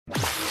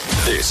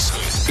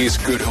This is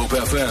Good Hope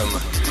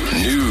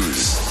FM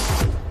News.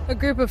 A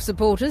group of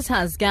supporters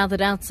has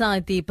gathered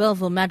outside the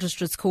Bellville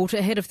Magistrate's court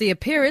ahead of the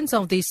appearance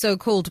of the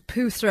so-called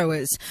poo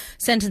throwers.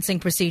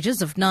 Sentencing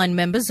procedures of 9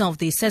 members of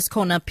the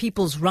Seskona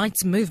People's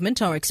Rights Movement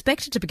are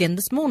expected to begin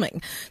this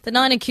morning. The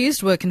 9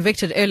 accused were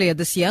convicted earlier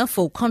this year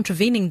for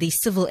contravening the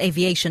Civil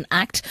Aviation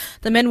Act.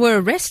 The men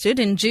were arrested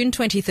in June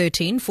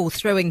 2013 for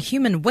throwing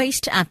human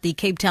waste at the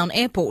Cape Town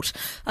airport.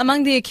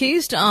 Among the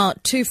accused are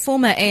 2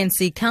 former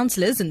ANC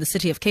councillors in the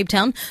city of Cape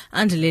Town,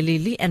 Andile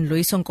Lili and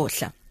Louis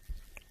Onkotla.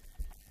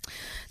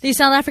 The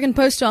South African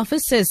Post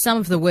Office says some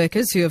of the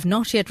workers who have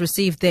not yet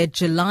received their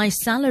July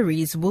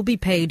salaries will be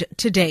paid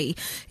today.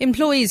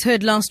 Employees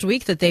heard last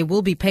week that they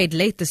will be paid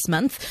late this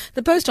month.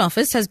 The Post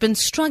Office has been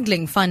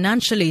struggling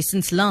financially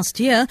since last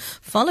year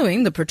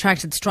following the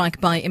protracted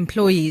strike by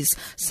employees.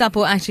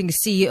 SAPO acting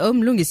CEO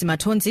Mlungisi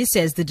Matonzi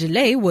says the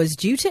delay was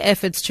due to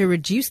efforts to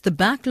reduce the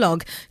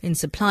backlog in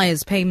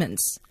suppliers'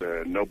 payments.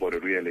 Nobody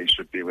really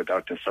should be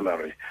without a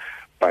salary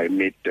by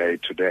midday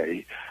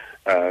today.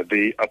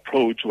 The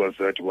approach was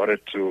that we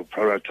wanted to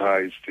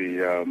prioritize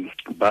the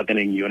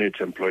bargaining unit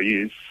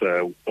employees,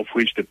 of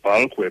which the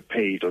bulk were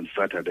paid on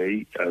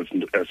Saturday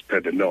as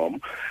per the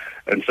norm.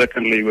 And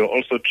secondly, we're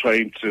also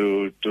trying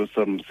to do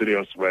some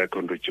serious work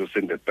on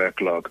reducing the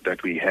backlog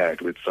that we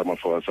had with some of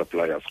our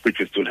suppliers, which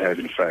we still have,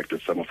 in fact,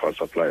 with some of our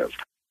suppliers.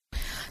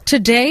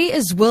 Today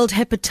is World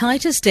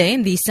Hepatitis Day,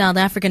 and the South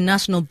African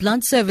National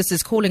Blood Service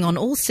is calling on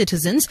all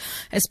citizens,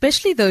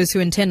 especially those who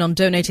intend on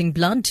donating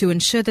blood, to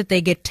ensure that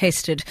they get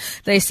tested.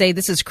 They say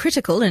this is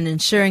critical in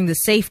ensuring the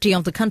safety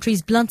of the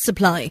country's blood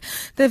supply.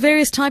 There are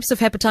various types of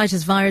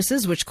hepatitis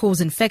viruses which cause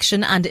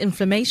infection and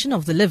inflammation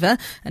of the liver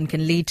and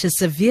can lead to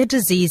severe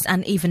disease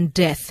and even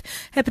death.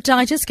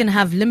 Hepatitis can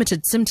have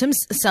limited symptoms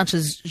such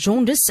as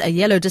jaundice, a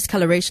yellow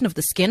discoloration of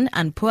the skin,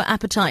 and poor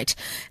appetite.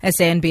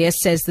 SANBS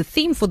says the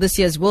theme for this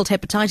year's World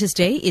Hepatitis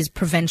Day is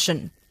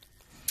prevention.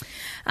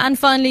 And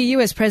finally,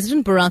 U.S.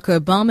 President Barack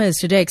Obama is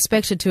today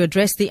expected to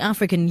address the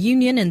African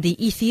Union in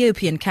the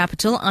Ethiopian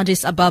capital,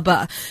 Addis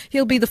Ababa.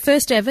 He'll be the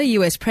first ever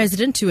U.S.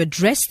 president to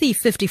address the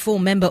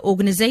 54-member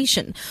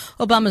organization.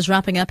 Obama's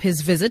wrapping up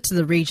his visit to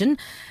the region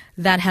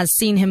that has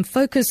seen him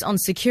focus on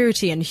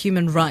security and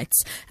human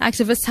rights.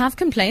 Activists have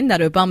complained that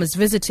Obama's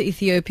visit to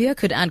Ethiopia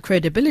could add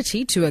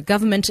credibility to a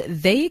government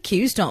they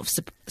accuse of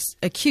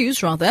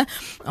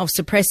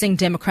suppressing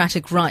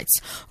democratic rights.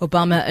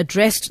 Obama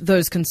addressed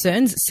those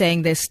concerns,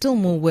 saying there's still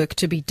more work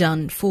to be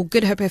done. For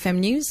Good Hope FM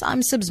News, I'm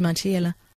Sibs Matiela.